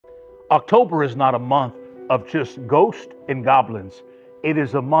October is not a month of just ghosts and goblins. It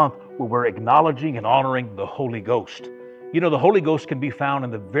is a month where we're acknowledging and honoring the Holy Ghost. You know, the Holy Ghost can be found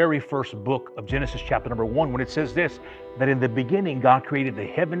in the very first book of Genesis chapter number 1, when it says this, that in the beginning God created the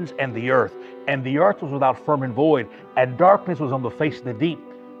heavens and the earth was without form and void, and darkness was on the face of the deep.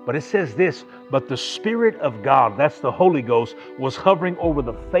 But it says this, but the Spirit of God, that's the Holy Ghost, was hovering over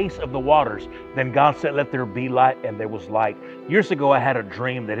the face of the waters. Then God said, let there be light, and there was light. Years ago, I had a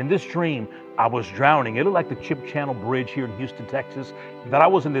dream that in this dream, I was drowning. It looked like the Chip Channel Bridge here in Houston, Texas, that I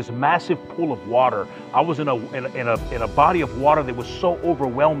was in this massive pool of water. I was in a body of water that was so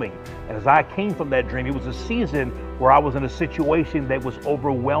overwhelming. And as I came from that dream, it was a season where I was in a situation that was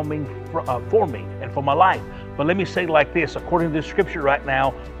overwhelming for me and for my life. But let me say it like this, according to this scripture right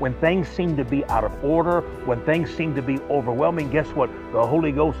now, when things seem to be out of order, when things seem to be overwhelming, guess what? The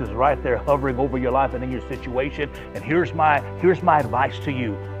Holy Ghost is right there hovering over your life and in your situation. And here's my advice to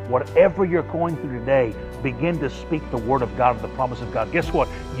you. Whatever you're going through today, begin to speak the word of God, the promise of God. Guess what?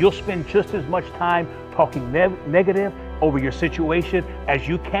 You'll spend just as much time talking negative over your situation as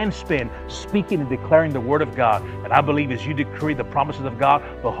you can spend speaking and declaring the word of God. And I believe as you decree the promises of God,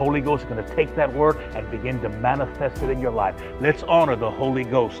 the Holy Ghost is going to take that word and begin to manifest it in your life. Let's honor the Holy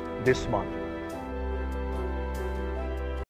Ghost this month.